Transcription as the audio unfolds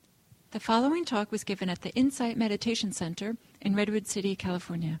The following talk was given at the Insight Meditation Center in Redwood City,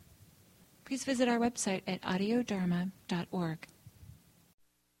 California. Please visit our website at audiodharma.org.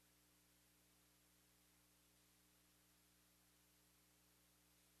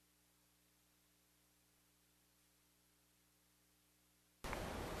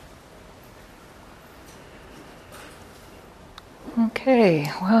 Okay,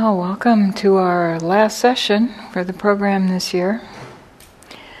 well, welcome to our last session for the program this year.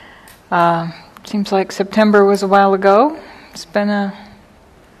 Seems like September was a while ago. It's been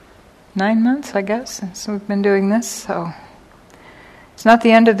 9 months, I guess, since we've been doing this, so it's not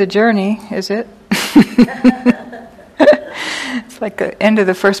the end of the journey, is it? It's like the end of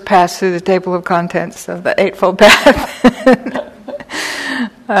the first pass through the table of contents of the Eightfold Path.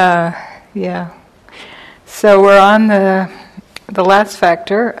 Yeah. So we're on the last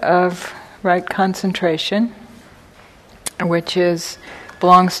factor of right concentration, which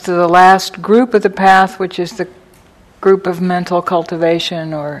belongs to the last group of the path, which is the group of mental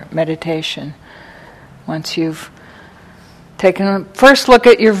cultivation or meditation. Once you've taken a first look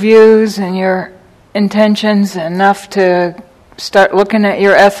at your views and your intentions enough to start looking at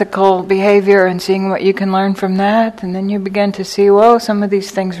your ethical behavior and seeing what you can learn from that, and then you begin to see, whoa, some of these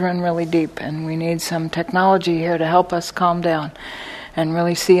things run really deep and we need some technology here to help us calm down and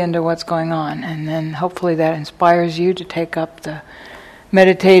really see into what's going on. And then hopefully that inspires you to take up the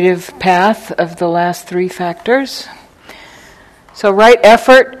meditative path of the last three factors. So right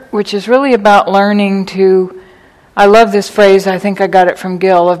effort, which is really about learning to, I love this phrase, I think I got it from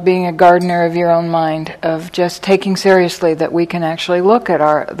Gil, of being a gardener of your own mind, of just taking seriously that we can actually look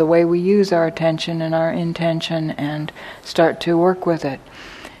at the way we use our attention and our intention and start to work with it.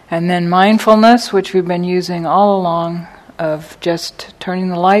 And then mindfulness, which we've been using all along, of just turning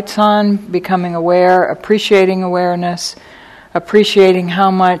the lights on, becoming aware, appreciating awareness, appreciating how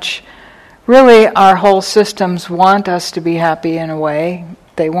much really our whole systems want us to be happy in a way.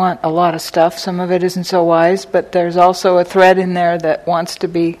 They want a lot of stuff. Some of it isn't so wise, but there's also a thread in there that wants to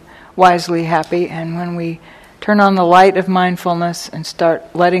be wisely happy. And when we turn on the light of mindfulness and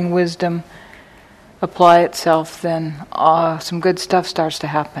start letting wisdom apply itself, then some good stuff starts to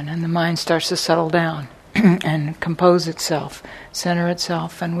happen, and the mind starts to settle down and compose itself, center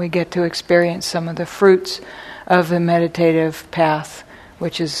itself, and we get to experience some of the fruits of the meditative path,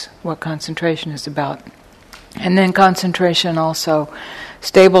 which is what concentration is about. And then concentration also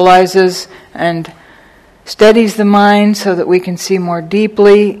stabilizes and steadies the mind so that we can see more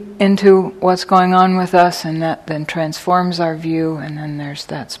deeply into what's going on with us, and that then transforms our view, and then there's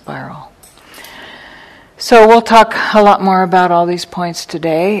that spiral. So we'll talk a lot more about all these points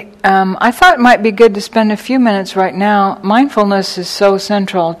today. I thought it might be good to spend a few minutes right now. Mindfulness is so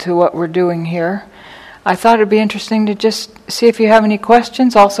central to what we're doing here. I thought it'd be interesting to just see if you have any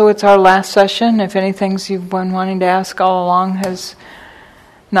questions. Also, it's our last session. If anything you've been wanting to ask all along has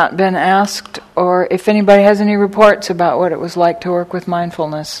not been asked, or if anybody has any reports about what it was like to work with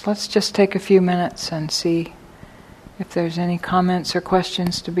mindfulness, let's just take a few minutes and see if there's any comments or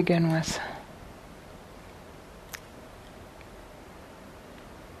questions to begin with.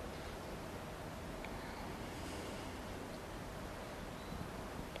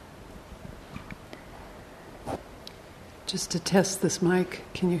 Just to test this mic,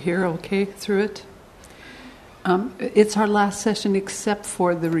 can you hear okay through it? It's our last session except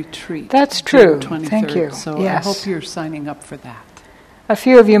for the retreat. That's true. June 23rd, thank you. So yes. I hope you're signing up for that. A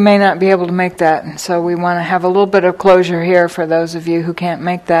few of you may not be able to make that, and so we want to have a little bit of closure here for those of you who can't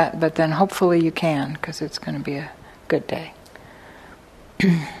make that, but then hopefully you can, because it's going to be a good day.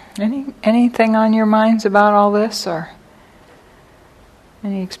 Anything on your minds about all this, or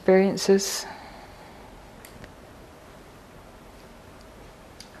any experiences?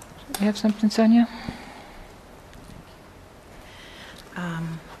 You have something, Sonia?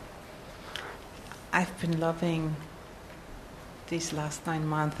 I've been loving these last 9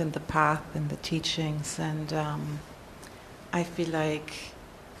 months and the path and the teachings, and I feel like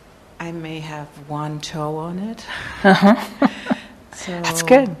I may have one toe on it. Uh-huh. So, that's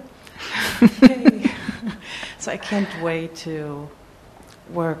good. Okay. So I can't wait to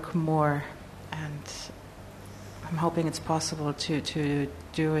work more, and I'm hoping it's possible to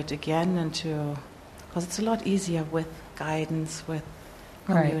do it again, and because it's a lot easier with guidance, with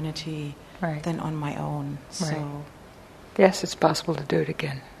community, right. than on my own. Right. So yes, it's possible to do it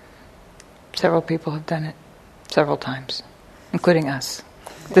again. Several people have done it several times, including us.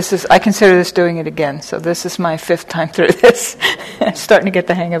 I consider this doing it again, so this is my 5th time through this. I'm starting to get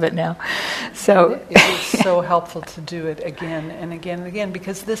the hang of it now. So it is so helpful to do it again and again and again,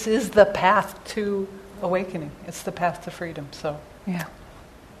 because this is the path to awakening. It's the path to freedom. So yeah.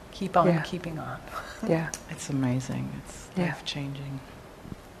 keep on Yeah. keeping on. Yeah. It's amazing. It's Yeah. life-changing.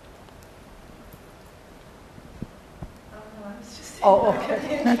 Oh,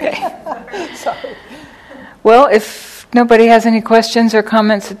 okay. Okay. Sorry. Well, if nobody has any questions or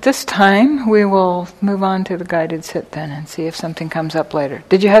comments at this time, we will move on to the guided sit then and see if something comes up later.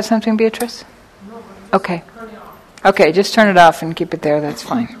 Did you have something, Beatrice? No, Okay. turn it off. Okay, just turn it off and keep it there. That's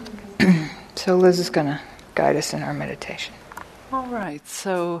fine. So Liz is going to guide us in our meditation. All right,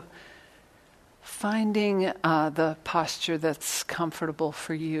 so finding the posture that's comfortable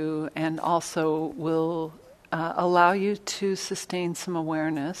for you and also will allow you to sustain some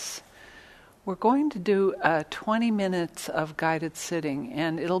awareness. We're going to do 20 minutes of guided sitting,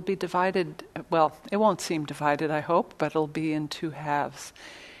 and it'll be divided, well, it won't seem divided, I hope, but it'll be in two halves.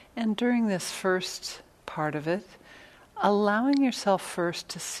 And during this first part of it, allowing yourself first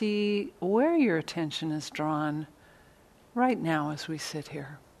to see where your attention is drawn right now as we sit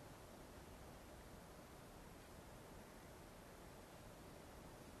here.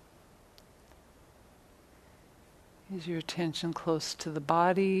 Is your attention close to the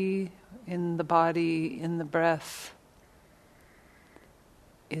body, in the breath?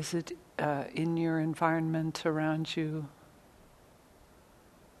 Is it in your environment around you?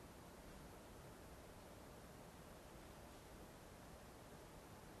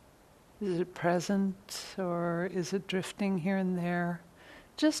 Is it present or is it drifting here and there?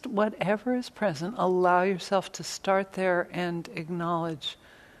 Just whatever is present, allow yourself to start there and acknowledge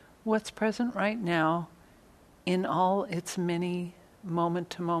what's present right now in all its many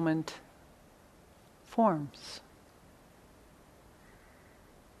moment-to-moment forms.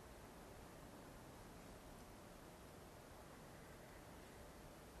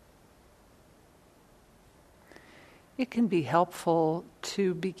 It can be helpful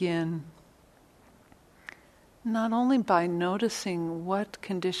to begin not only by noticing what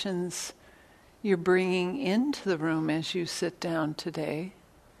conditions you're bringing into the room as you sit down today.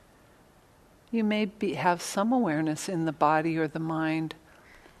 You may have some awareness in the body or the mind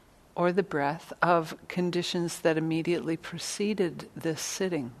or the breath of conditions that immediately preceded this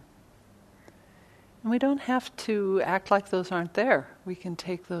sitting. And we don't have to act like those aren't there. We can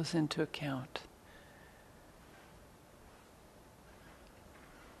take those into account.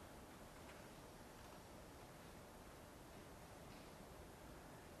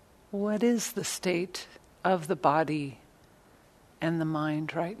 What is the state of the body and the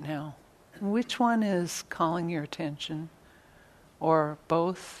mind right now? Which one is calling your attention? Or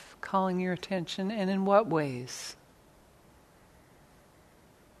both calling your attention, and in what ways?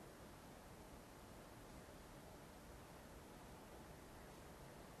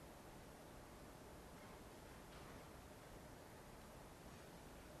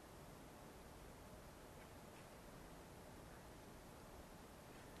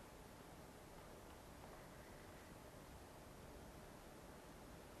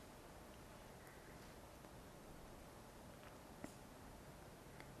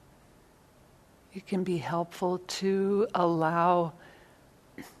 It can be helpful to allow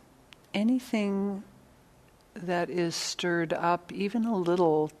anything that is stirred up, even a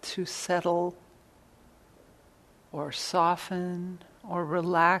little, to settle or soften or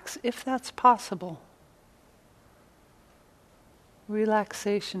relax, if that's possible.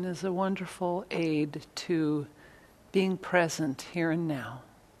 Relaxation is a wonderful aid to being present here and now.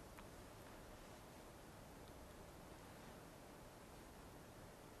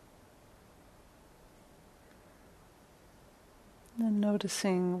 And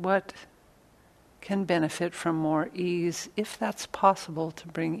noticing what can benefit from more ease, if that's possible, to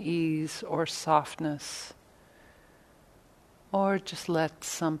bring ease or softness. Or just let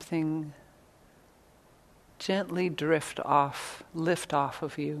something gently drift off, lift off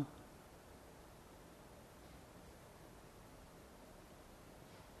of you.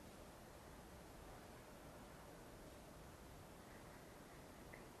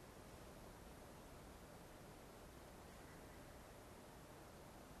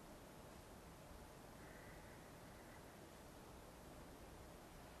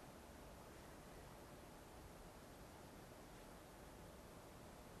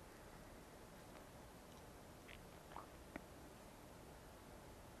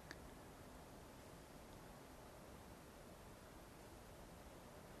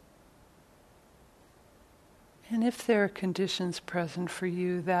 And if there are conditions present for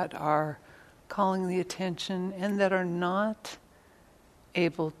you that are calling the attention and that are not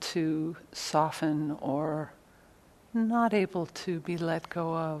able to soften or not able to be let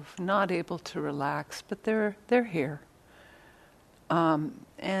go of, not able to relax, but they're here.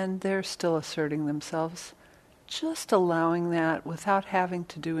 And they're still asserting themselves, just allowing that without having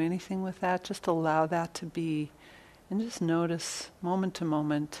to do anything with that, just allow that to be, and just notice moment to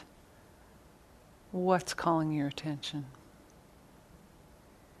moment what's calling your attention.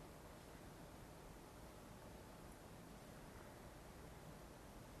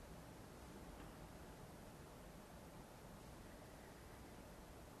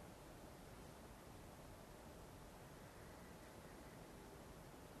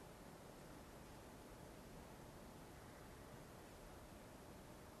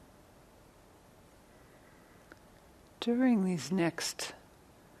 During these next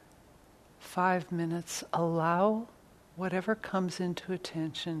 5 minutes, allow whatever comes into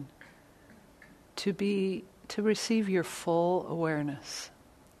attention to receive your full awareness,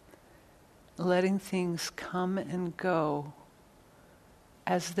 letting things come and go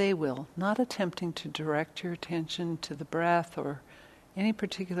as they will, not attempting to direct your attention to the breath or any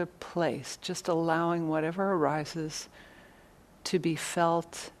particular place, just allowing whatever arises to be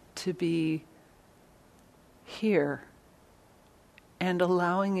felt, to be here, and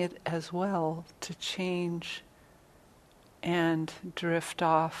allowing it as well to change and drift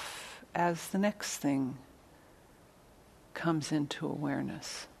off as the next thing comes into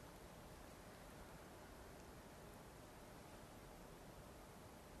awareness.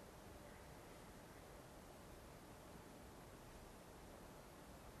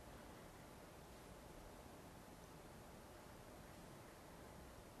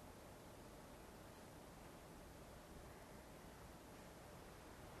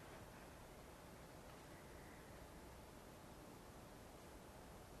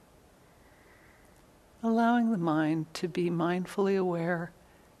 Allowing the mind to be mindfully aware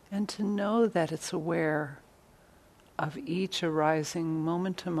and to know that it's aware of each arising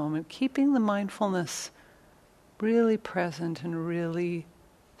moment to moment, keeping the mindfulness really present and really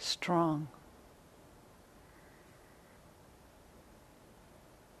strong.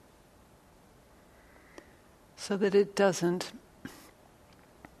 So that it doesn't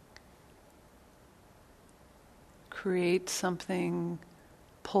create something,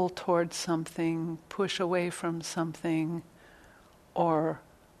 pull towards something, push away from something, or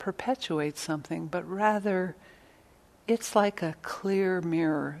perpetuate something, but rather it's like a clear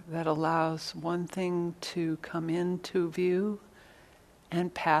mirror that allows one thing to come into view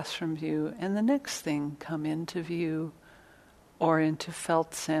and pass from view, and the next thing come into view or into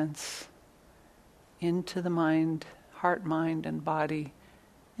felt sense, into the mind, heart, mind, and body,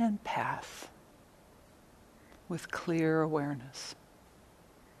 and pass with clear awareness.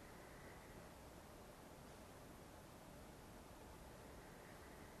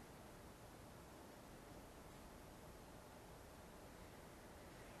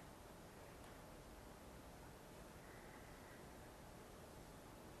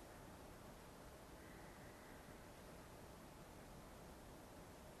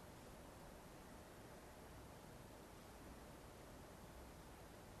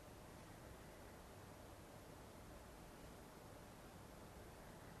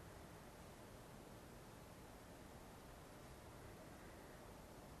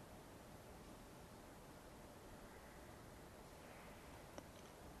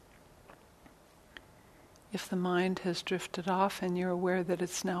 If the mind has drifted off and you're aware that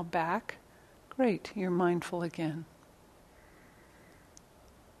it's now back, great, you're mindful again.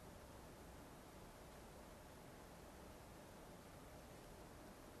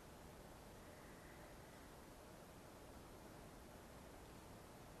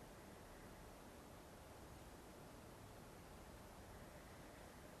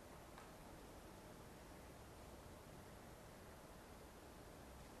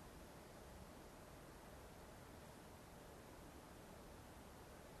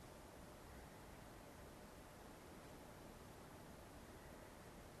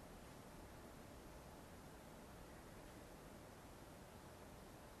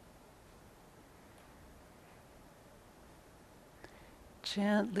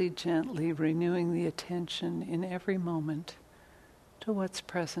 Gently, gently renewing the attention in every moment to what's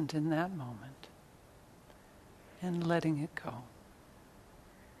present in that moment and letting it go.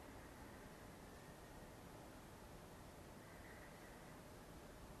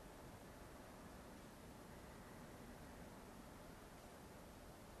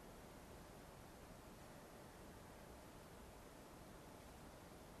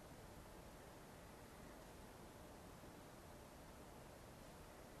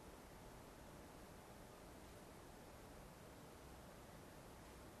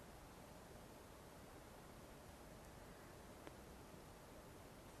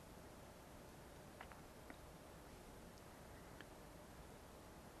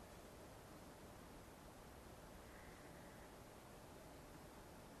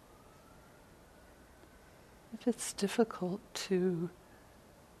 if it's difficult to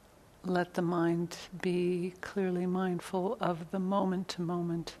let the mind be clearly mindful of the moment to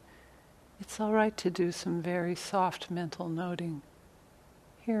moment, it's all right to do some very soft mental noting,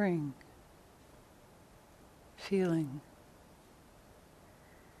 hearing, feeling,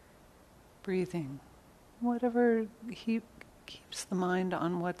 breathing, whatever keeps the mind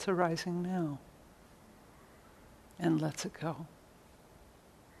on what's arising now and lets it go.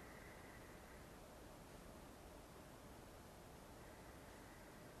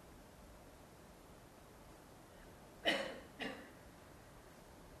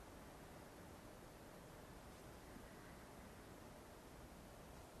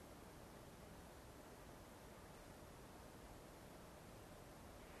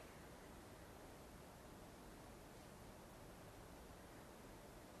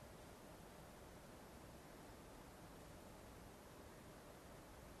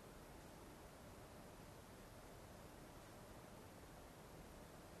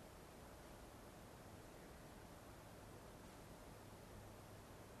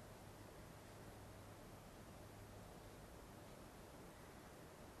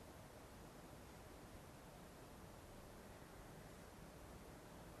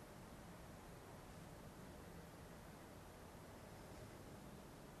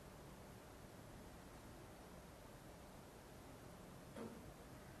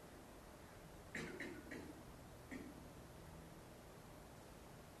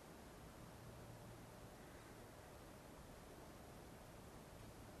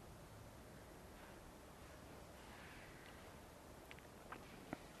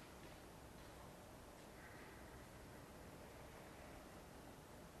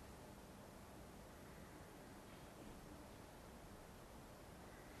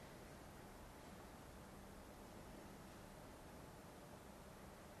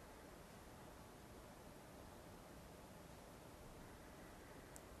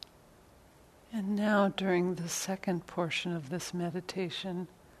 And now, during the second portion of this meditation,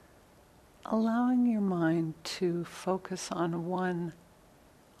 allowing your mind to focus on one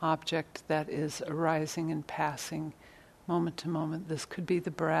object that is arising and passing moment to moment. This could be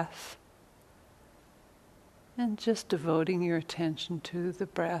the breath. And just devoting your attention to the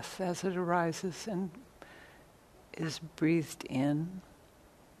breath as it arises and is breathed in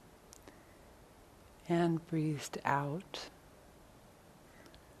and breathed out.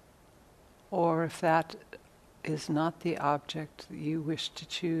 Or if that is not the object that you wish to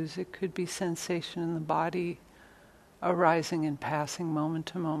choose, it could be sensation in the body arising and passing moment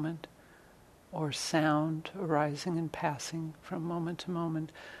to moment, or sound arising and passing from moment to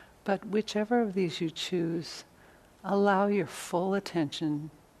moment. But whichever of these you choose, allow your full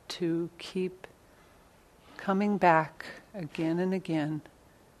attention to keep coming back again and again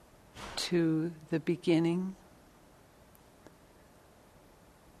to the beginning,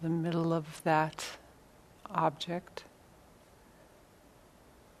 the middle of that object,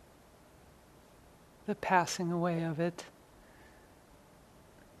 the passing away of it,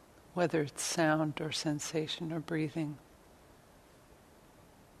 whether it's sound or sensation or breathing.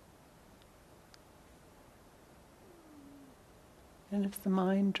 And if the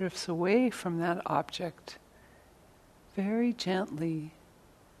mind drifts away from that object, very gently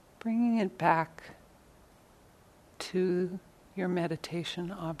bringing it back to your meditation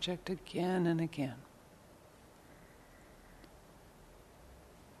object again and again.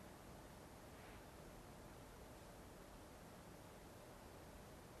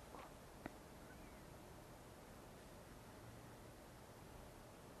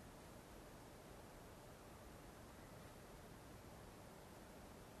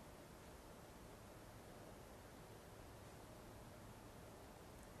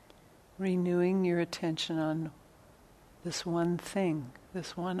 Renewing your attention on this one thing,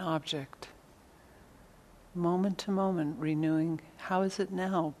 this one object. Moment to moment, renewing, how is it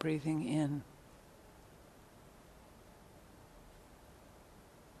now, breathing in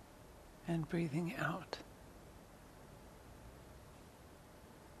and breathing out.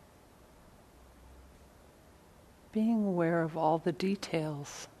 Being aware of all the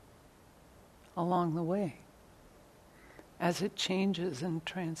details along the way as it changes and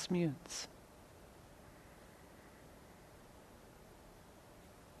transmutes.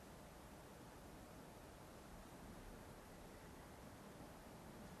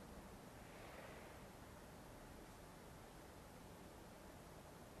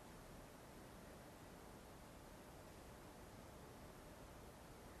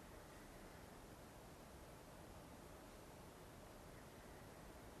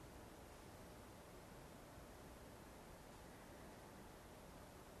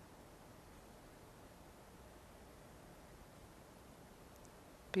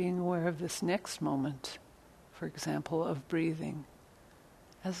 being aware of this next moment, for example, of breathing,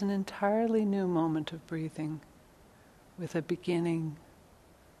 as an entirely new moment of breathing, with a beginning,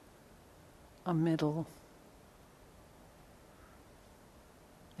 a middle,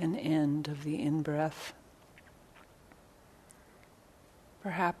 an end of the in-breath,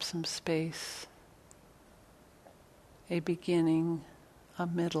 perhaps some space, a beginning, a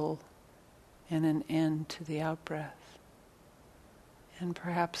middle, and an end to the out-breath, and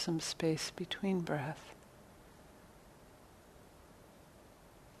perhaps some space between breath,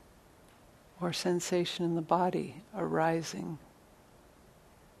 or sensation in the body arising,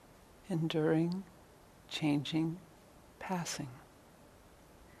 enduring, changing, passing.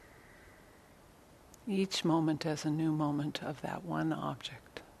 Each moment as a new moment of that one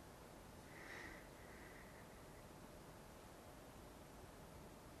object.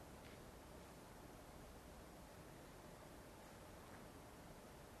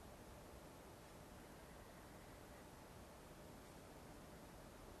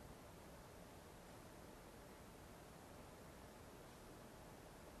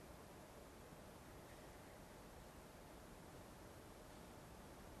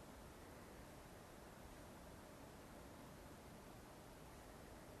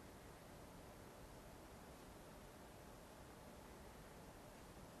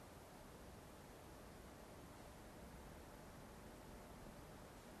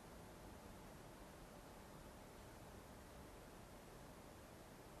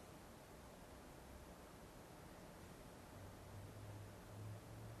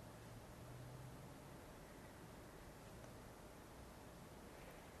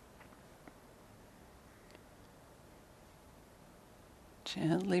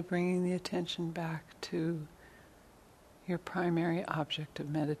 Gently bringing the attention back to your primary object of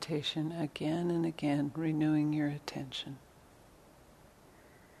meditation, again and again renewing your attention.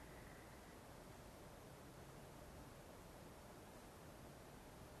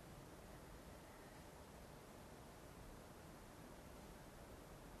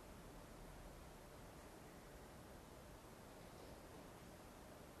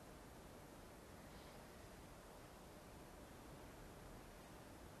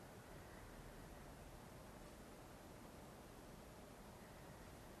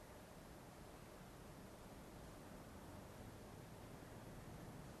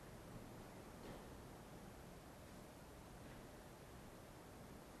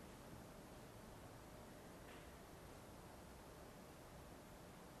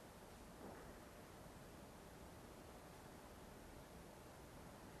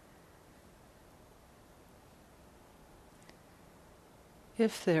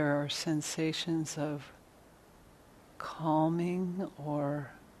 If there are sensations of calming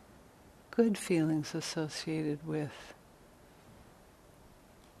or good feelings associated with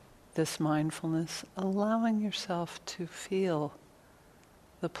this mindfulness, allowing yourself to feel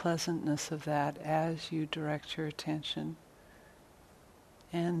the pleasantness of that as you direct your attention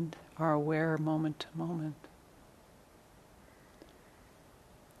and are aware moment to moment.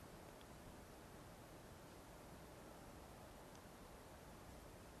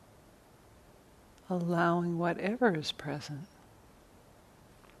 Allowing whatever is present.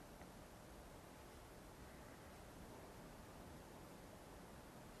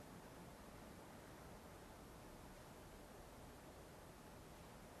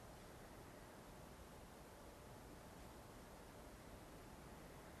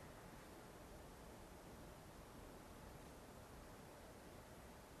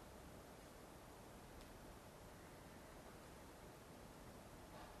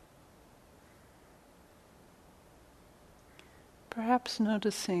 Perhaps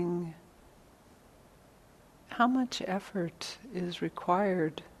noticing how much effort is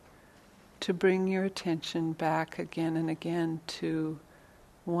required to bring your attention back again and again to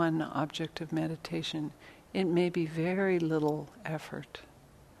one object of meditation. It may be very little effort.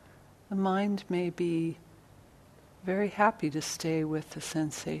 The mind may be very happy to stay with the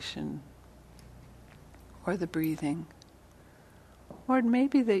sensation or the breathing. Or it may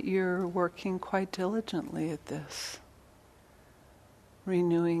be that you're working quite diligently at this,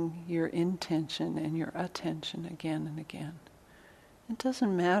 renewing your intention and your attention again and again. It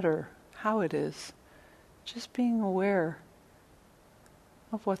doesn't matter how it is, just being aware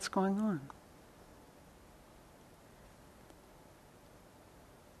of what's going on.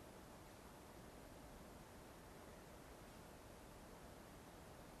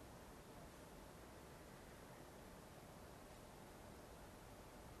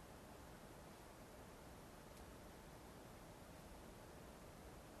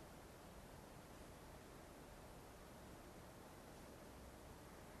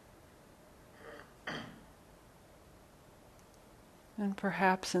 And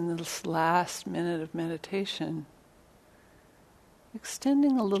perhaps in this last minute of meditation,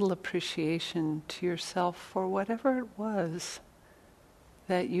 extending a little appreciation to yourself for whatever it was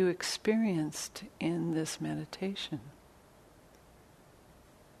that you experienced in this meditation.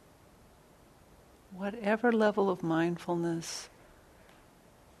 Whatever level of mindfulness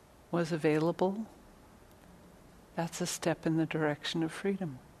was available, that's a step in the direction of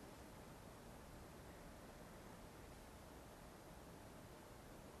freedom.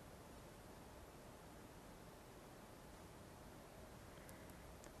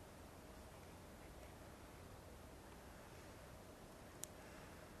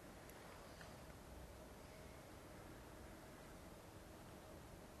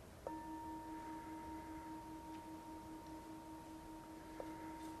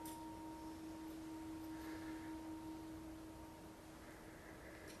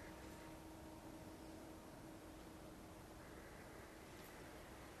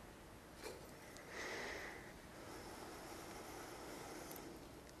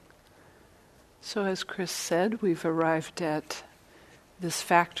 So as Chris said, we've arrived at this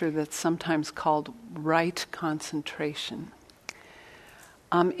factor that's sometimes called right concentration.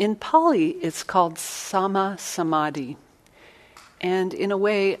 In Pali, it's called sama samadhi. And in a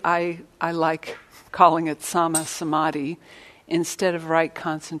way, I like calling it sama samadhi instead of right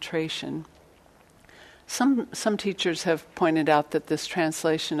concentration. Some teachers have pointed out that this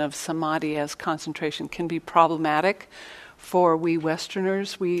translation of samadhi as concentration can be problematic for we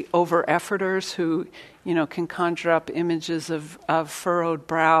Westerners, we over-efforters who, can conjure up images of furrowed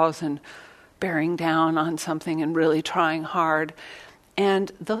brows and bearing down on something and really trying hard.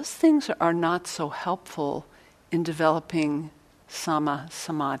 And those things are not so helpful in developing sama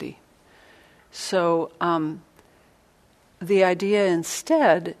samadhi. So the idea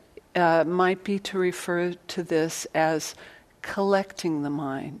instead might be to refer to this as collecting the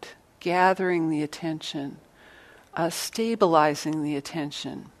mind, gathering the attention, stabilizing the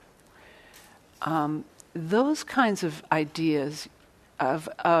attention. Those kinds of ideas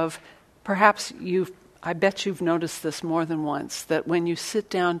of perhaps I bet you've noticed this more than once, that when you sit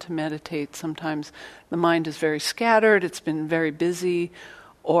down to meditate, sometimes the mind is very scattered, it's been very busy,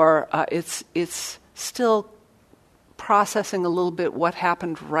 or it's still processing a little bit what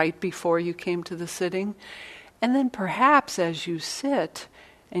happened right before you came to the sitting. And then perhaps as you sit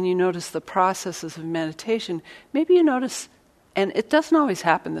and you notice the processes of meditation, maybe you notice, and it doesn't always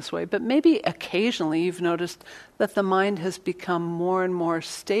happen this way, but maybe occasionally you've noticed that the mind has become more and more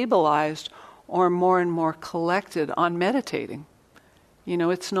stabilized or more and more collected on meditating.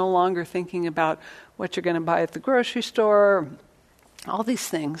 It's no longer thinking about what you're going to buy at the grocery store, all these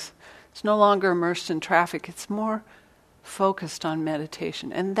things. It's no longer immersed in traffic. It's more focused on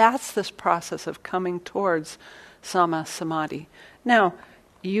meditation. And that's this process of coming towards sama samadhi. Now,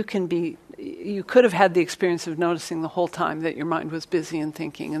 you could have had the experience of noticing the whole time that your mind was busy and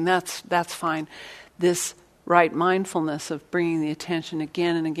thinking, and that's fine. This right mindfulness of bringing the attention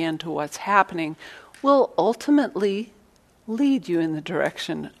again and again to what's happening will ultimately lead you in the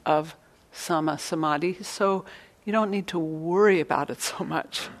direction of sama samadhi, so you don't need to worry about it so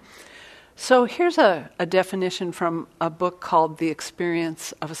much. So here's a definition from a book called The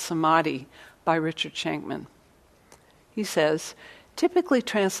Experience of Samadhi by Richard Shankman. He says, typically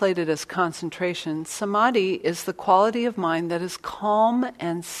translated as concentration, samadhi is the quality of mind that is calm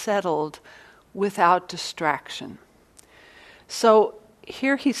and settled without distraction. So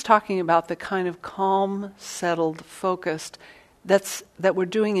here he's talking about the kind of calm, settled, focused that we're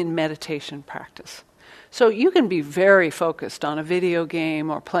doing in meditation practice. So you can be very focused on a video game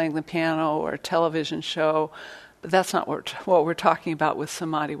or playing the piano or a television show, but that's not what we're talking about with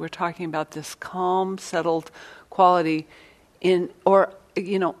samadhi. We're talking about this calm, settled quality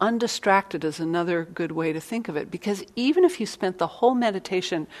undistracted is another good way to think of it. Because even if you spent the whole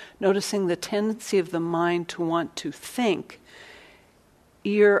meditation noticing the tendency of the mind to want to think,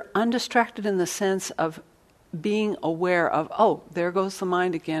 you're undistracted in the sense of being aware of, oh, there goes the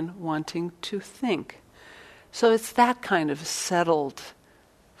mind again, wanting to think. So it's that kind of settled,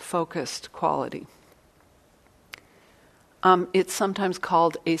 focused quality. It's sometimes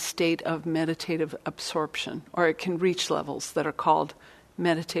called a state of meditative absorption, or it can reach levels that are called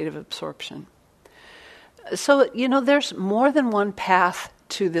meditative absorption. So, there's more than one path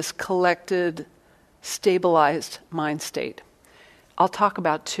to this collected, stabilized mind state. I'll talk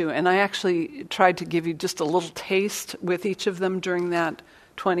about two, and I actually tried to give you just a little taste with each of them during that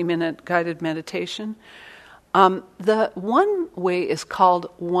 20-minute guided meditation. The one way is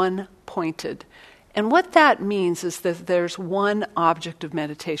called one-pointed. And what that means is that there's one object of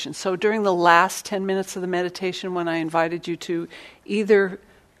meditation. So during the last 10 minutes of the meditation, when I invited you to either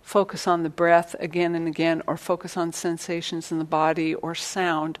focus on the breath again and again, or focus on sensations in the body or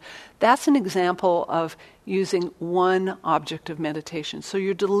sound, that's an example of using one object of meditation. So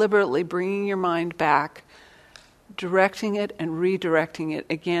you're deliberately bringing your mind back, directing it and redirecting it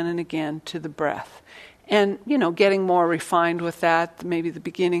again and again to the breath. And, getting more refined with that, maybe the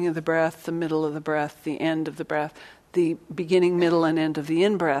beginning of the breath, the middle of the breath, the end of the breath, the beginning, middle, and end of the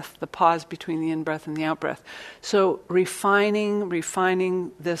in-breath, the pause between the in-breath and the out-breath. So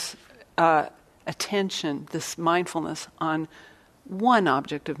refining this attention, this mindfulness on one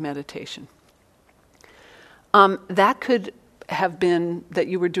object of meditation. That could have been that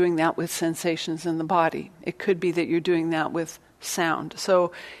you were doing that with sensations in the body. It could be that you're doing that with sound.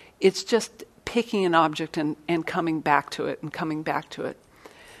 So it's just picking an object and coming back to it and coming back to it.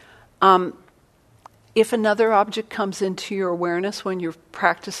 If another object comes into your awareness when you're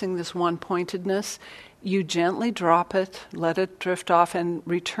practicing this one-pointedness, you gently drop it, let it drift off, and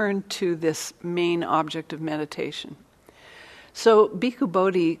return to this main object of meditation. So Bhikkhu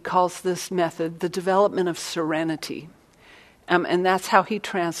Bodhi calls this method the development of serenity. And that's how he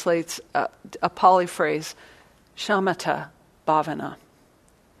translates a Pali phrase, shamatha bhavana.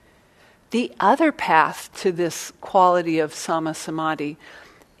 The other path to this quality of sama samadhi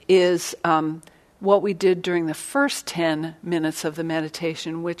is what we did during the first 10 minutes of the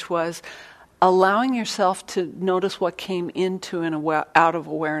meditation, which was allowing yourself to notice what came into and out of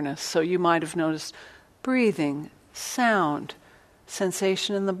awareness. So you might have noticed breathing, sound,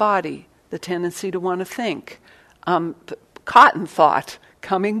 sensation in the body, the tendency to want to think, cotton thought,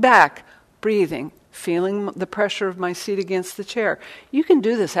 coming back, breathing, feeling the pressure of my seat against the chair. You can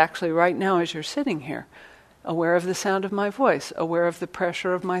do this actually right now as you're sitting here. Aware of the sound of my voice, aware of the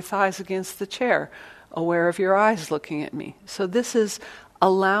pressure of my thighs against the chair, aware of your eyes looking at me. So this is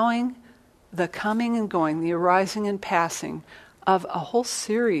allowing the coming and going, the arising and passing of a whole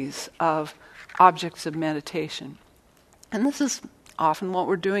series of objects of meditation. And this is often what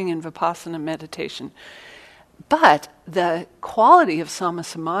we're doing in Vipassana meditation. But the quality of sama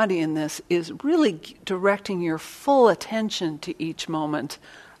samadhi in this is really directing your full attention to each moment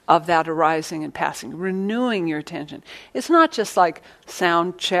of that arising and passing, renewing your attention. It's not just like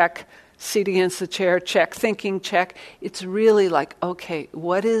sound, check, seat against the chair, check, thinking, check. It's really like, okay,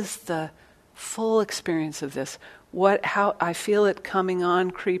 what is the full experience of this? How I feel it coming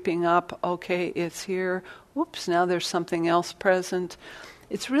on, creeping up. Okay, it's here. Whoops, now there's something else present.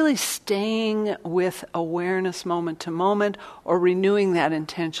 It's really staying with awareness moment to moment, or renewing that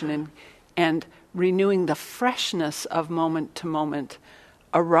intention and renewing the freshness of moment to moment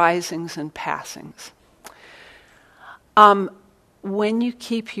arisings and passings. When you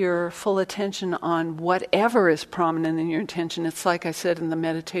keep your full attention on whatever is prominent in your attention, it's like I said in the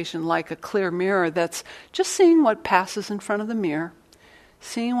meditation, like a clear mirror that's just seeing what passes in front of the mirror,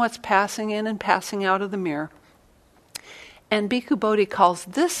 seeing what's passing in and passing out of the mirror. And Bhikkhu Bodhi calls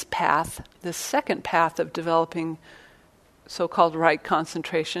this path, this second path of developing so-called right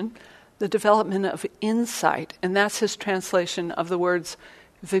concentration, the development of insight. And that's his translation of the words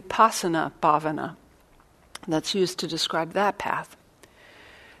vipassana bhavana that's used to describe that path.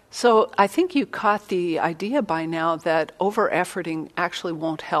 So I think you caught the idea by now that over-efforting actually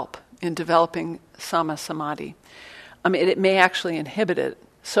won't help in developing sama samadhi. It may actually inhibit it.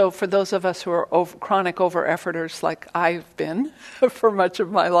 So for those of us who are chronic over-efforters like I've been for much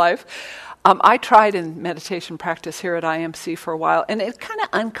of my life, I tried in meditation practice here at IMC for a while, and it kind of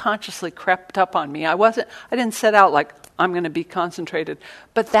unconsciously crept up on me. I didn't set out like, I'm going to be concentrated,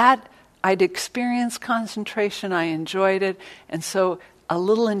 but that I'd experienced concentration, I enjoyed it, and so a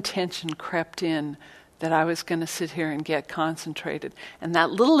little intention crept in that I was going to sit here and get concentrated. And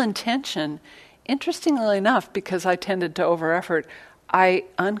that little intention, interestingly enough, because I tended to over-effort, I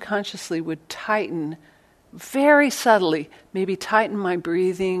unconsciously would tighten very subtly, maybe tighten my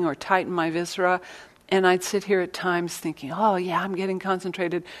breathing or tighten my viscera, and I'd sit here at times thinking, oh yeah, I'm getting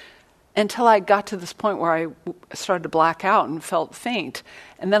concentrated, until I got to this point where I started to black out and felt faint.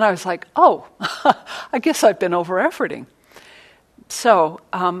 And then I was like, oh, I guess I've been over-efforting. So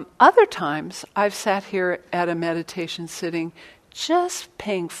other times I've sat here at a meditation sitting just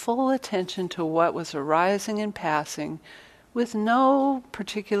paying full attention to what was arising and passing with no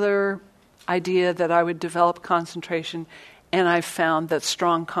particular idea that I would develop concentration, and I found that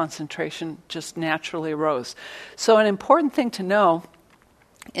strong concentration just naturally arose. So an important thing to know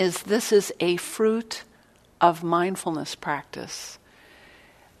is this is a fruit of mindfulness practice.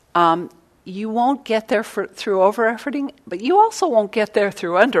 you won't get there through over-efforting, but you also won't get there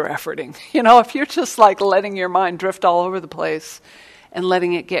through under-efforting. If you're just like letting your mind drift all over the place and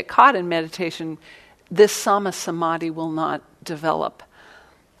letting it get caught in meditation, this sama samadhi will not develop.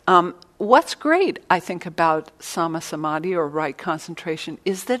 What's great, I think, about sama samadhi or right concentration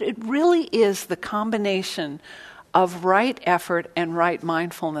is that it really is the combination of right effort and right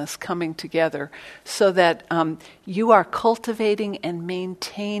mindfulness coming together so that you are cultivating and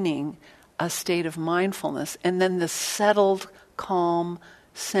maintaining a state of mindfulness, and then the settled, calm,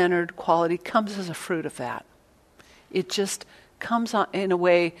 centered quality comes as a fruit of that. It just comes on, in a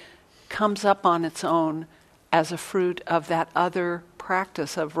way, comes up on its own as a fruit of that other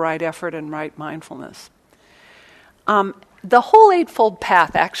practice of right effort and right mindfulness. The whole Eightfold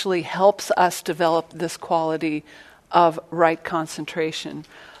Path actually helps us develop this quality of right concentration.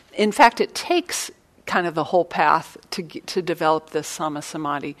 In fact, it takes kind of the whole path to develop this sama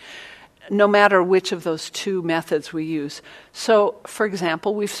samadhi, no matter which of those two methods we use. So, for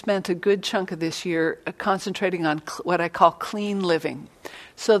example, we've spent a good chunk of this year concentrating on what I call clean living.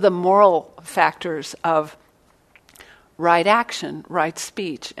 So the moral factors of right action, right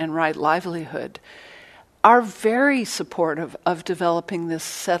speech, and right livelihood are very supportive of developing this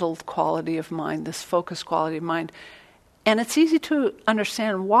settled quality of mind, this focused quality of mind. And it's easy to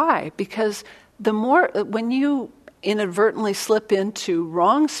understand why, because the more, when you inadvertently slip into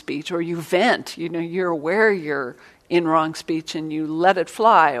wrong speech or you vent, you're aware you're in wrong speech and you let it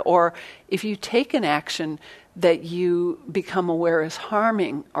fly, or if you take an action that you become aware is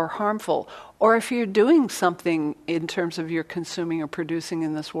harming or harmful, or if you're doing something in terms of your consuming or producing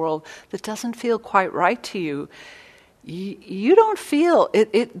in this world that doesn't feel quite right to you, you don't feel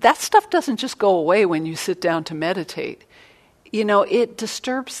it. That stuff doesn't just go away when you sit down to meditate. It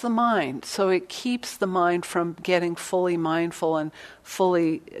disturbs the mind, so it keeps the mind from getting fully mindful and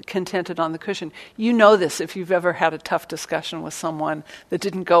fully contented on the cushion. You know this if you've ever had a tough discussion with someone that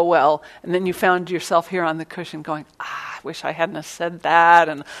didn't go well, and then you found yourself here on the cushion going, I wish I hadn't have said that,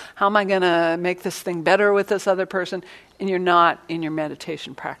 and how am I going to make this thing better with this other person? And you're not in your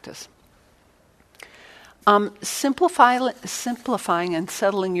meditation practice. Simplifying and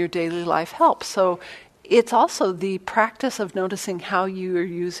settling your daily life helps. So it's also the practice of noticing how you are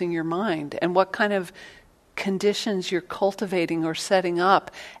using your mind and what kind of conditions you're cultivating or setting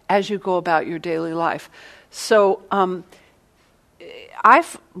up as you go about your daily life. So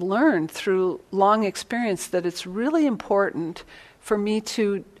I've learned through long experience that it's really important for me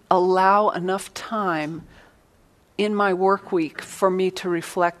to allow enough time in my work week for me to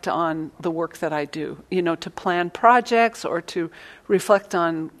reflect on the work that I do, to plan projects or to reflect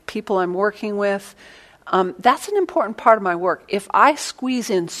on people I'm working with. That's an important part of my work. If I squeeze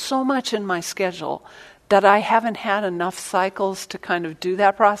in so much in my schedule that I haven't had enough cycles to kind of do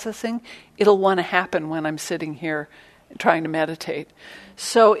that processing, it'll want to happen when I'm sitting here trying to meditate.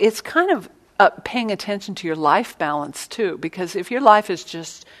 So it's kind of paying attention to your life balance too, because if your life is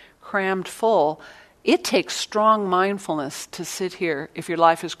just crammed full, it takes strong mindfulness to sit here, if your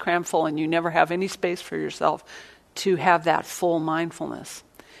life is crammed full and you never have any space for yourself, to have that full mindfulness.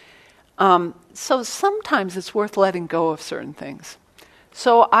 So sometimes it's worth letting go of certain things.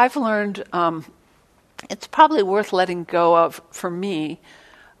 So I've learned it's probably worth letting go of, for me,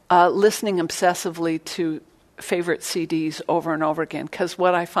 listening obsessively to favorite CDs over and over again, because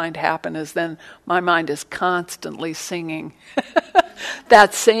what I find happen is then my mind is constantly singing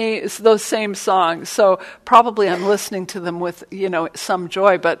those same songs. So probably I'm listening to them with some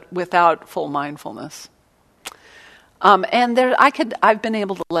joy, but without full mindfulness. And I've been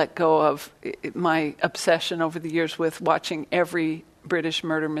able to let go of my obsession over the years with watching every British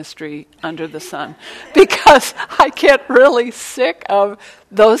murder mystery under the sun, because I get really sick of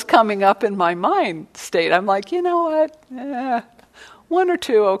those coming up in my mind state. I'm like, you know what? One or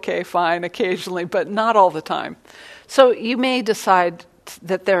two, okay, fine, occasionally, but not all the time. So you may decide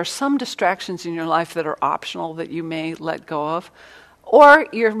that there are some distractions in your life that are optional that you may let go of. Or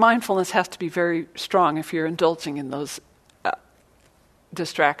your mindfulness has to be very strong if you're indulging in those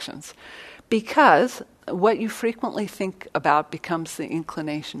distractions. Because what you frequently think about becomes the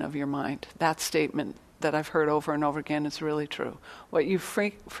inclination of your mind. That statement that I've heard over and over again is really true. What you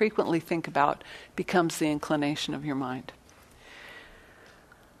frequently think about becomes the inclination of your mind.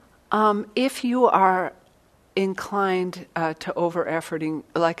 If you are inclined to over-efforting,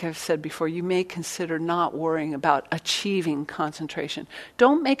 like I've said before, you may consider not worrying about achieving concentration.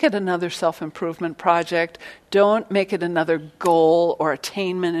 Don't make it another self-improvement project. Don't make it another goal or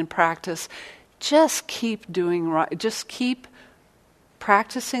attainment in practice. Just keep doing right. Just keep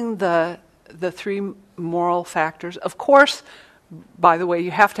practicing the three moral factors. Of course, by the way,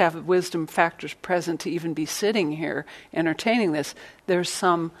 you have to have wisdom factors present to even be sitting here entertaining this.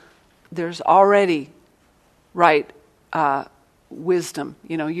 There's already right wisdom.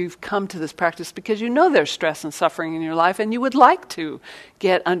 You've come to this practice because you know there's stress and suffering in your life, and you would like to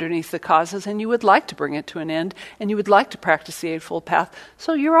get underneath the causes, and you would like to bring it to an end, and you would like to practice the Eightfold Path.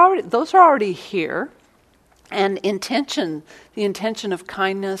 So those are already here. And the intention of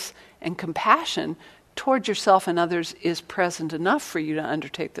kindness and compassion toward yourself and others is present enough for you to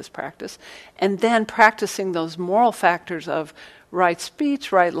undertake this practice. And then practicing those moral factors of right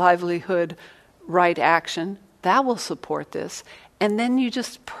speech, right livelihood, right action, that will support this. And then you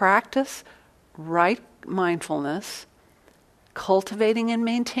just practice right mindfulness, cultivating and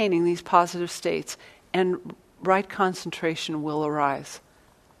maintaining these positive states, and right concentration will arise.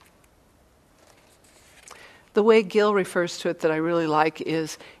 The way Gil refers to it that I really like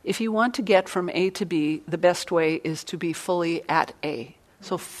is, if you want to get from A to B, the best way is to be fully at A.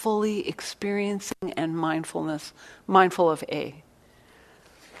 So fully experiencing and mindful of A.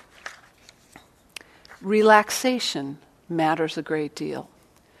 Relaxation matters a great deal.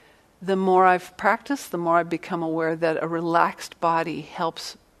 The more I've practiced, the more I've become aware that a relaxed body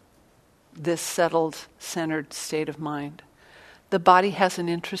helps this settled, centered state of mind. The body has an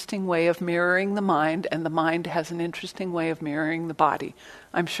interesting way of mirroring the mind, and the mind has an interesting way of mirroring the body.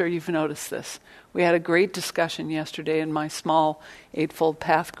 I'm sure you've noticed this. We had a great discussion yesterday in my small Eightfold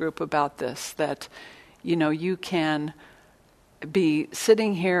Path group about this, that, you can be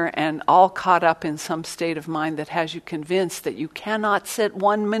sitting here and all caught up in some state of mind that has you convinced that you cannot sit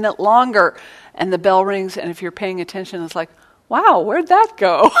 1 minute longer, and the bell rings, and if you're paying attention, it's like, wow, where'd that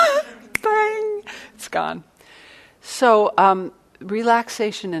go? Bang! It's gone. So,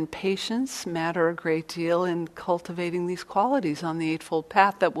 relaxation and patience matter a great deal in cultivating these qualities on the Eightfold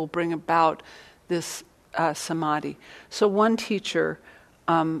Path that will bring about this samadhi. So one teacher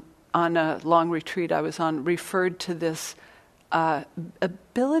on a long retreat I was on referred to this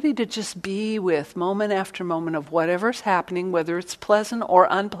ability to just be with moment after moment of whatever's happening, whether it's pleasant or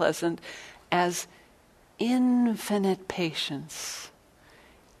unpleasant, as infinite patience.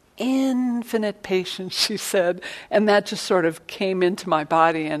 Infinite patience, she said, and that just sort of came into my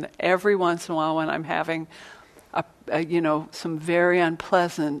body. And every once in a while, when I'm having, some very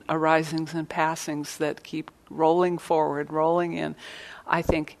unpleasant arisings and passings that keep rolling forward, rolling in, I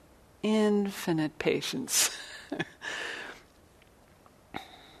think infinite patience.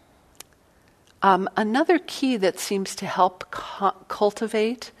 Another key that seems to help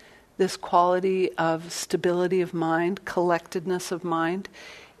cultivate this quality of stability of mind, collectedness of mind,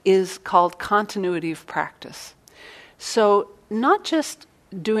 is called continuity of practice. So not just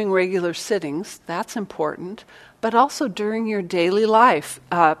doing regular sittings, that's important, but also during your daily life,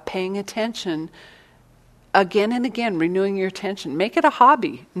 paying attention again and again, renewing your attention. Make it a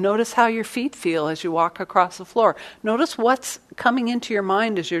hobby. Notice how your feet feel as you walk across the floor. Notice what's coming into your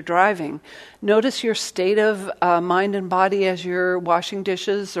mind as you're driving. Notice your state of mind and body as you're washing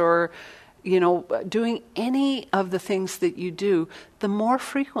dishes or doing any of the things that you do. The more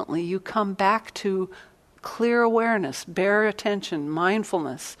frequently you come back to clear awareness, bare attention,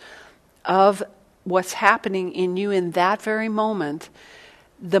 mindfulness of what's happening in you in that very moment,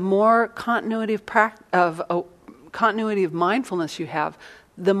 the more continuity of mindfulness you have,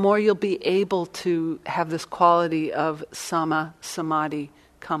 the more you'll be able to have this quality of samadhi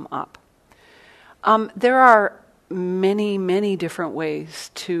come up. There are many, many different ways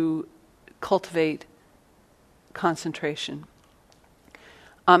to cultivate concentration.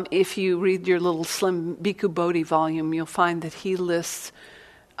 If you read your little slim Bhikkhu Bodhi volume, you'll find that he lists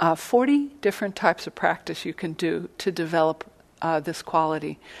 40 different types of practice you can do to develop this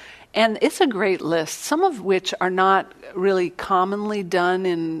quality. And it's a great list, some of which are not really commonly done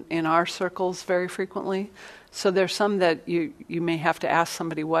in our circles very frequently. So there's some that you may have to ask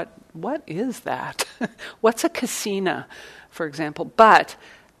somebody, what is that? What's a kasina, for example? But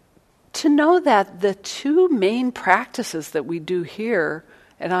to know that the two main practices that we do here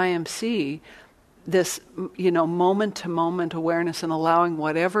at IMC, this moment-to-moment awareness and allowing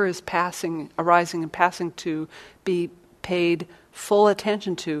whatever is arising and passing to be paid full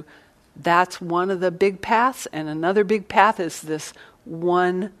attention to, that's one of the big paths. And another big path is this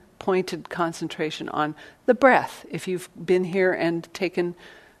one pointed concentration on the breath. If you've been here and taken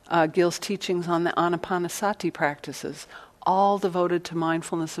Gil's teachings on the anapanasati practices, all devoted to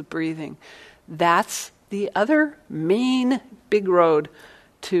mindfulness of breathing, that's the other main big road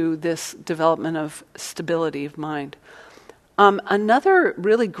to this development of stability of mind. Another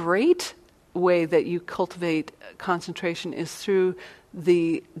really great way that you cultivate concentration is through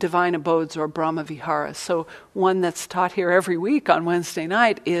the divine abodes or Brahma Viharas. So one that's taught here every week on Wednesday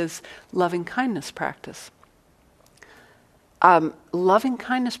night is loving kindness practice. Loving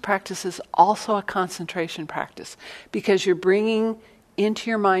kindness practice is also a concentration practice because you're bringing into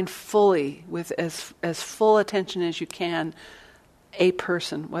your mind fully, with as full attention as you can, a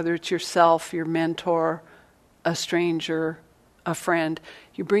person, whether it's yourself, your mentor, a stranger, a friend.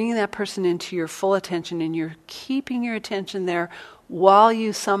 You're bringing that person into your full attention, and you're keeping your attention there while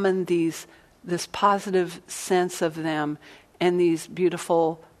you summon this positive sense of them and these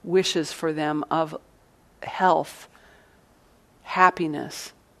beautiful wishes for them of health,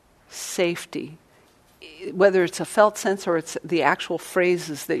 happiness, safety. Whether it's a felt sense or it's the actual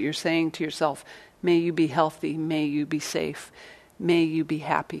phrases that you're saying to yourself, may you be healthy, may you be safe, may you be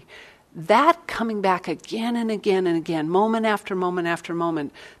happy. That coming back again and again and again, moment after moment after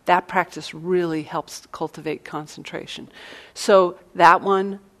moment, that practice really helps cultivate concentration. So that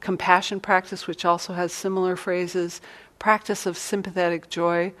one, compassion practice, which also has similar phrases, practice of sympathetic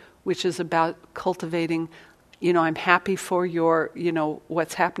joy, which is about cultivating, I'm happy for your,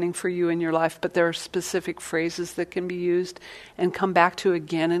 what's happening for you in your life, but there are specific phrases that can be used and come back to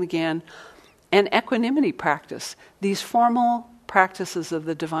again and again. And equanimity practice. These formal practices of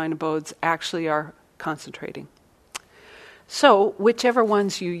the divine abodes actually are concentrating. So whichever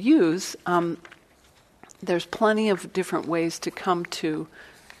ones you use, there's plenty of different ways to come to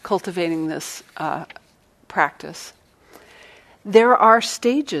cultivating this practice. There are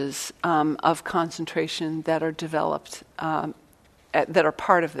stages of concentration that are developed that are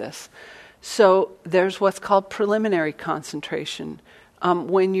part of this. So there's what's called preliminary concentration.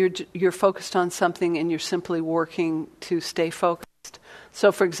 When you're focused on something and you're simply working to stay focused.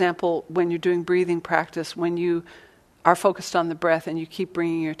 So for example, when you're doing breathing practice, when you are focused on the breath and you keep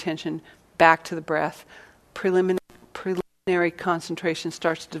bringing your attention back to the breath, preliminary concentration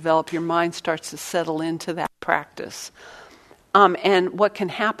starts to develop. Your mind starts to settle into that practice. And what can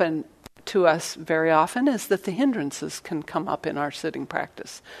happen to us very often is that the hindrances can come up in our sitting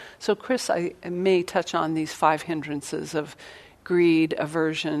practice. So Chris, I may touch on these 5 hindrances of greed,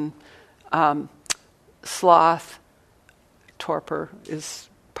 aversion, sloth, torpor is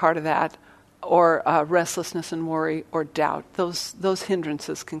part of that, or restlessness and worry, or doubt. Those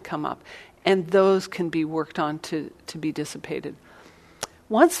hindrances can come up, and those can be worked on to be dissipated.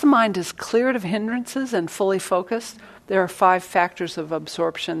 Once the mind is cleared of hindrances and fully focused, there are 5 factors of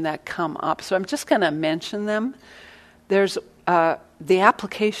absorption that come up. So I'm just going to mention them. There's the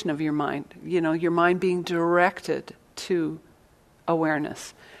application of your mind, your mind being directed to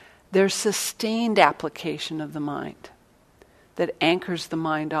awareness. There's sustained application of the mind that anchors the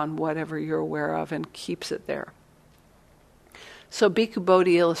mind on whatever you're aware of and keeps it there. So Bhikkhu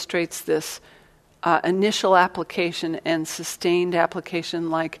Bodhi illustrates this initial application and sustained application,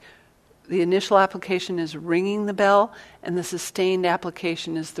 like the initial application is ringing the bell, and the sustained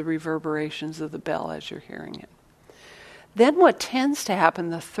application is the reverberations of the bell as you're hearing it. Then what tends to happen,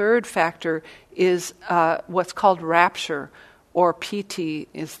 the third factor, is what's called rapture, or piti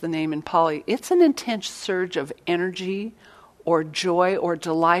is the name in Pali. It's an intense surge of energy or joy or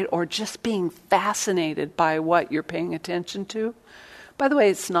delight or just being fascinated by what you're paying attention to. By the way,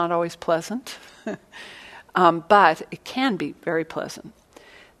 it's not always pleasant, but it can be very pleasant.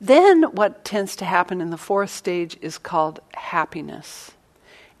 Then what tends to happen in the 4th stage is called happiness.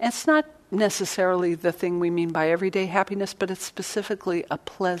 And it's not necessarily the thing we mean by everyday happiness, but it's specifically a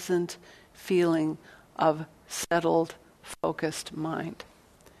pleasant feeling of settled, focused mind.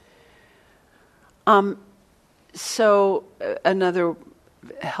 So another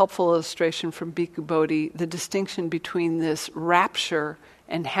helpful illustration from Bhikkhu Bodhi, the distinction between this rapture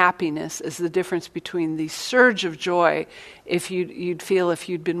and happiness is the difference between the surge of joy. If you'd feel if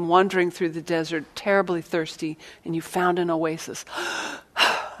you'd been wandering through the desert, terribly thirsty, and you found an oasis,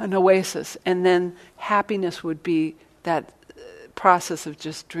 and then happiness would be that process of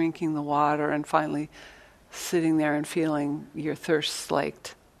just drinking the water and finally sitting there and feeling your thirst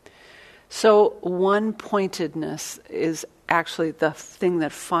slaked. So one-pointedness is actually the thing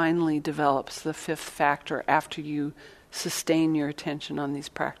that finally develops, the 5th factor, after you sustain your attention on these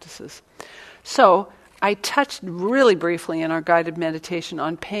practices. So I touched really briefly in our guided meditation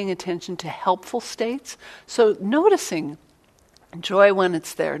on paying attention to helpful states. So noticing joy when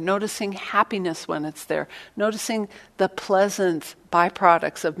it's there, noticing happiness when it's there, noticing the pleasant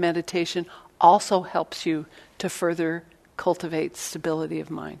byproducts of meditation also helps you to further cultivate stability of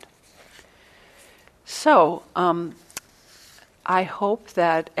mind. So I hope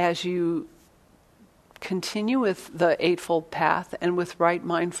that as you continue with the Eightfold Path and with right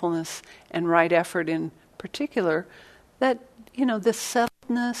mindfulness and right effort in particular, that, this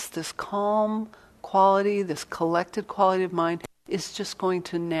settledness, this calm quality, this collected quality of mind is just going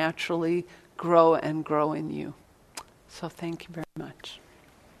to naturally grow and grow in you. So thank you very much.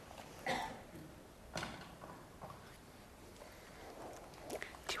 Do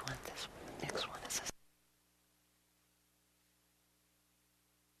you want this next one? Is this?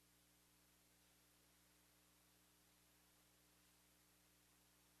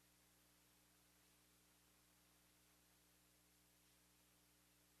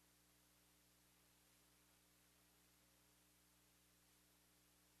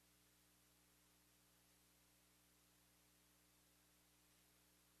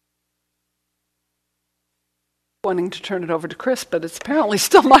 Wanting to turn it over to Chris, but it's apparently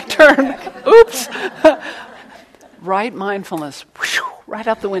still my turn. Oops. Right mindfulness, whew, right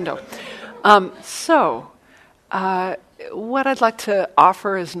out the window. What I'd like to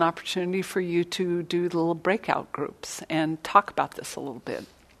offer is an opportunity for you to do little breakout groups and talk about this a little bit.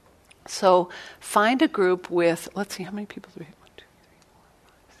 So find a group with, let's see, how many people do we have? 1, 2, 3, 4,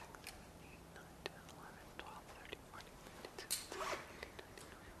 5, 6, 7, 8, 9, 10, 11, 12, 13, 14, 15, 16, 17,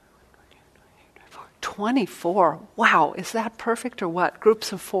 18, 24. Wow, is that perfect or what?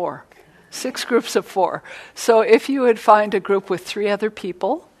 Groups of 4. 6 groups of 4. So if you would find a group with 3 other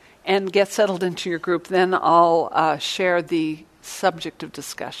people and get settled into your group, then I'll share the subject of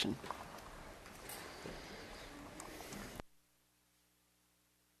discussion.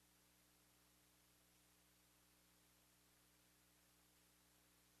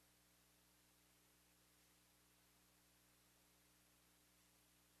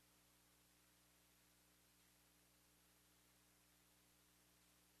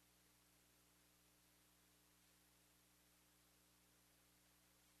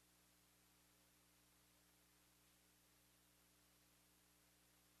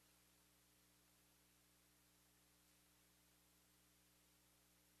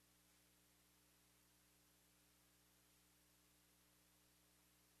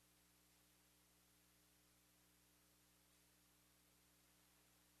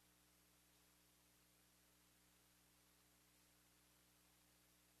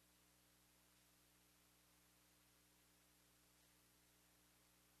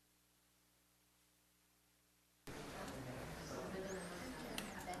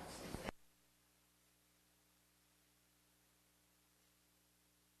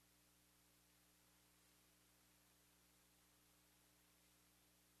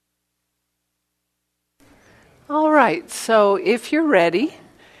 All right, so if you're ready,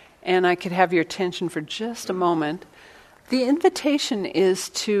 and I could have your attention for just a moment, the invitation is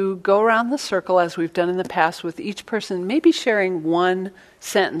to go around the circle as we've done in the past with each person maybe sharing one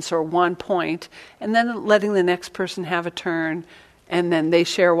sentence or one point, and then letting the next person have a turn, and then they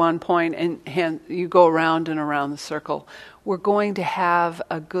share one point, and you go around and around the circle. We're going to have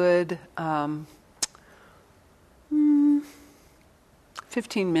a good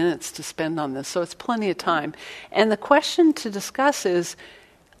 15 minutes to spend on this, so it's plenty of time. And the question to discuss is,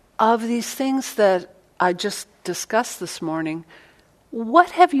 of these things that I just discussed this morning,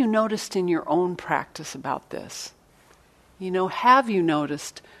 what have you noticed in your own practice about this? Have you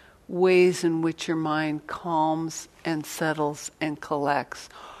noticed ways in which your mind calms and settles and collects?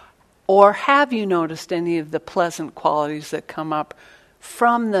 Or have you noticed any of the pleasant qualities that come up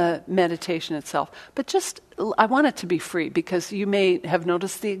from the meditation itself? But I want it to be free, because you may have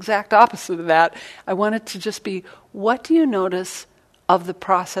noticed the exact opposite of that. I want it to just be, what do you notice of the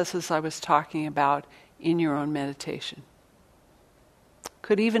processes I was talking about in your own meditation?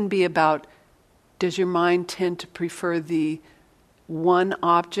 Could even be about, does your mind tend to prefer the one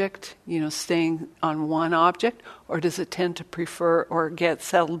object, staying on one object, or does it tend to prefer or get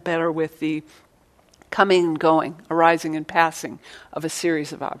settled better with the coming and going, arising and passing of a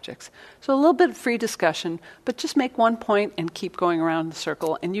series of objects? So a little bit of free discussion, but just make one point and keep going around the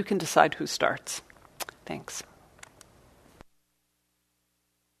circle, and you can decide who starts. Thanks.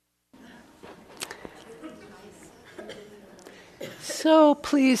 So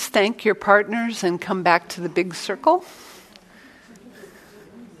please thank your partners and come back to the big circle.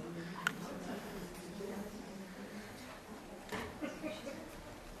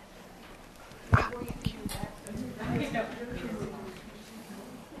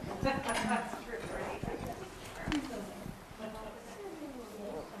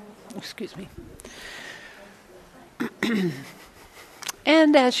 Excuse me.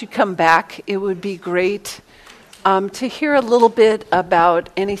 And as you come back, it would be great to hear a little bit about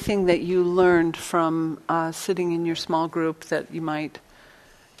anything that you learned from sitting in your small group that you might,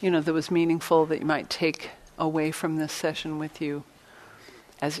 that was meaningful, that you might take away from this session with you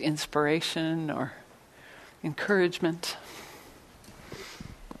as inspiration or encouragement.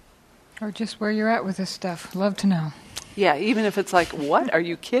 Or just where you're at with this stuff. Love to know. Yeah, even if it's like, what? Are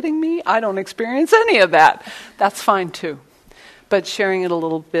you kidding me? I don't experience any of that. That's fine too. But sharing it a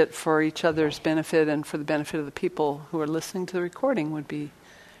little bit for each other's benefit and for the benefit of the people who are listening to the recording would be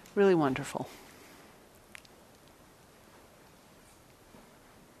really wonderful.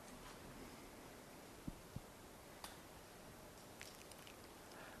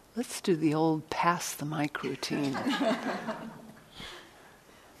 Let's do the old pass the mic routine.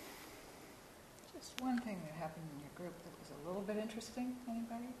 Just one thing that happened in your group that was a little bit interesting.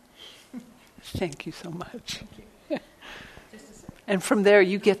 Anybody? Thank you so much. Thank you. And from there,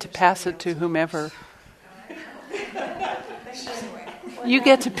 you get to pass it to whomever. You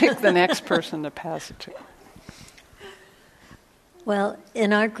get to pick the next person to pass it to. Well,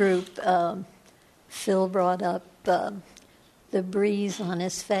 in our group, Phil brought up the breeze on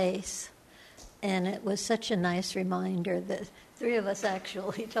his face, and it was such a nice reminder that three of us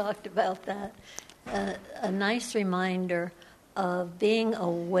actually talked about that. A nice reminder of being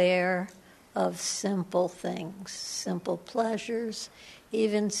aware of simple things, simple pleasures,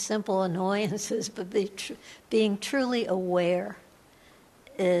 even simple annoyances, but being truly aware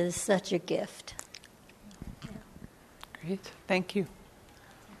is such a gift. Yeah. Great, thank you.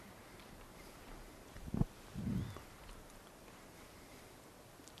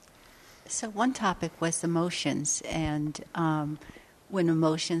 So one topic was emotions, and when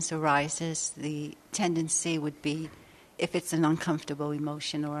emotions arises, the tendency would be, if it's an uncomfortable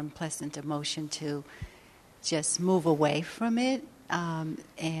emotion or unpleasant emotion, to just move away from it.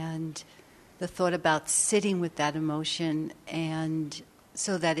 And the thought about sitting with that emotion and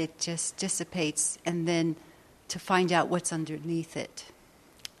so that it just dissipates, and then to find out what's underneath it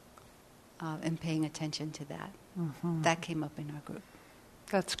and paying attention to that. Mm-hmm. That came up in our group.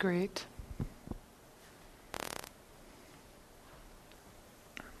 That's great.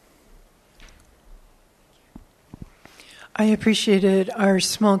 I appreciated our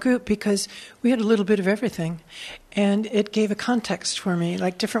small group because we had a little bit of everything, and it gave a context for me.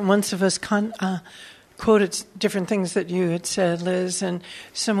 Like different ones of us quoted different things that you had said, Liz, and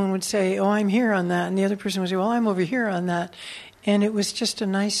someone would say, "Oh, I'm here on that," and the other person would say, "Well, I'm over here on that," and it was just a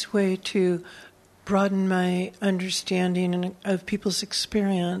nice way to broaden my understanding of people's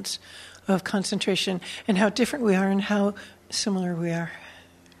experience of concentration and how different we are and how similar we are.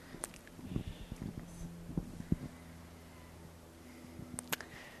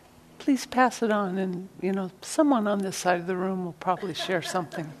 Please pass it on, and someone on this side of the room will probably share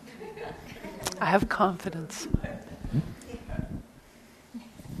something. I have confidence.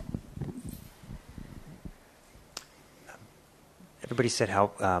 Everybody said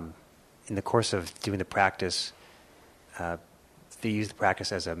how in the course of doing the practice, they use the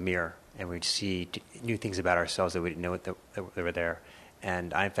practice as a mirror, and we'd see new things about ourselves that we didn't know that were there.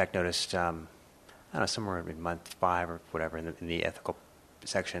 And I, in fact, noticed, I don't know, somewhere in month 5 or whatever, in the ethical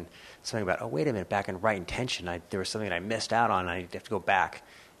section, something about, oh, wait a minute, back in right intention, there was something that I missed out on, and I have to go back.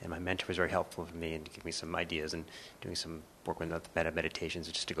 And my mentor was very helpful for me and give me some ideas, and doing some work with the meditations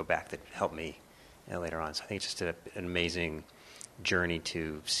just to go back that helped me later on. So I think it's just an amazing journey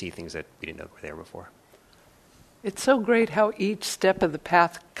to see things that we didn't know were there before. It's so great how each step of the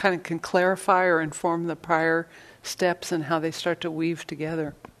path kind of can clarify or inform the prior steps and how they start to weave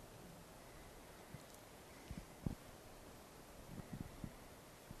together.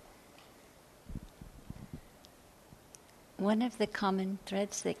 One of the common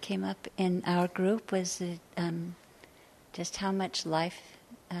threads that came up in our group was just how much life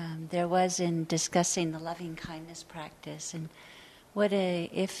there was in discussing the loving kindness practice, and what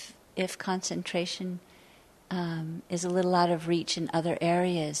if concentration is a little out of reach in other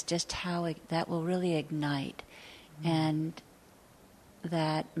areas, just how that will really ignite, and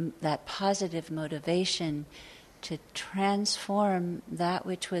that positive motivation to transform that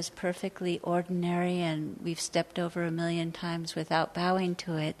which was perfectly ordinary and we've stepped over 1,000,000 times without bowing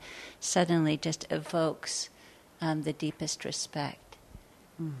to it, suddenly just evokes the deepest respect.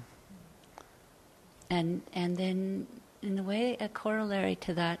 Mm. And then, in a way, a corollary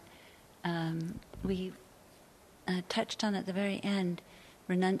to that, we touched on at the very end,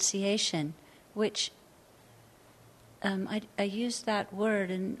 renunciation, which I used that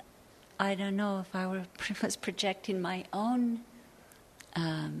word, and I don't know if I was projecting my own.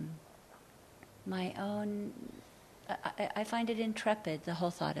 I find it intrepid, the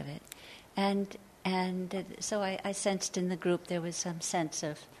whole thought of it, and so I sensed in the group there was some sense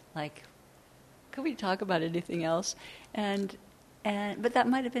of like, could we talk about anything else? But that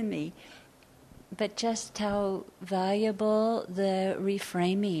might have been me. just how valuable the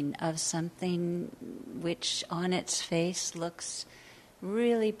reframing of something which on its face looks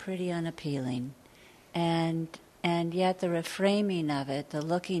really pretty unappealing. And yet the reframing of it, the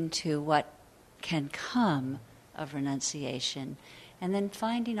looking to what can come of renunciation, and then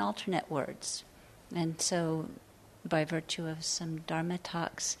finding alternate words. And so by virtue of some Dharma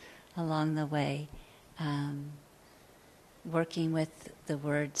talks along the way, working with the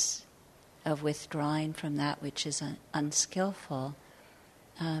words of withdrawing from that which is unskillful,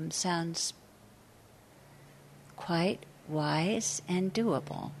 sounds quite wise and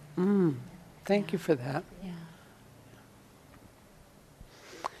doable. Thank you for that. Yeah.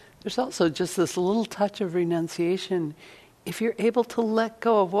 There's also just this little touch of renunciation. If you're able to let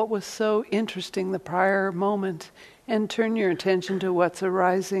go of what was so interesting the prior moment and turn your attention to what's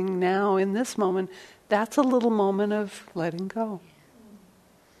arising now in this moment, that's a little moment of letting go.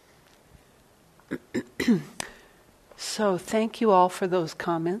 So thank you all for those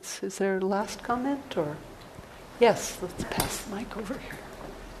comments. Is there a last comment? Or yes, let's pass the mic over here.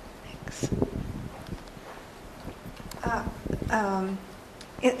 Thanks.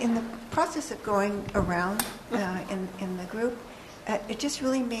 In the process of going around in the group, it just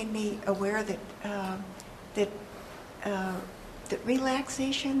really made me aware that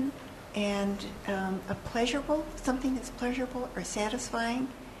relaxation and something that's pleasurable or satisfying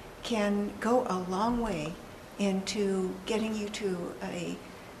can go a long way into getting you to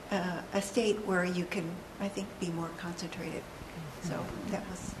a state where you can, I think, be more concentrated. So that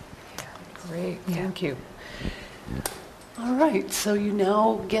was great. Thank you. All right, so you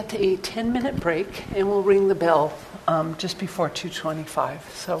now get a 10-minute break, and we'll ring the bell just before 2:25.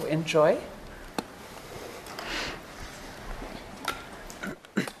 So enjoy.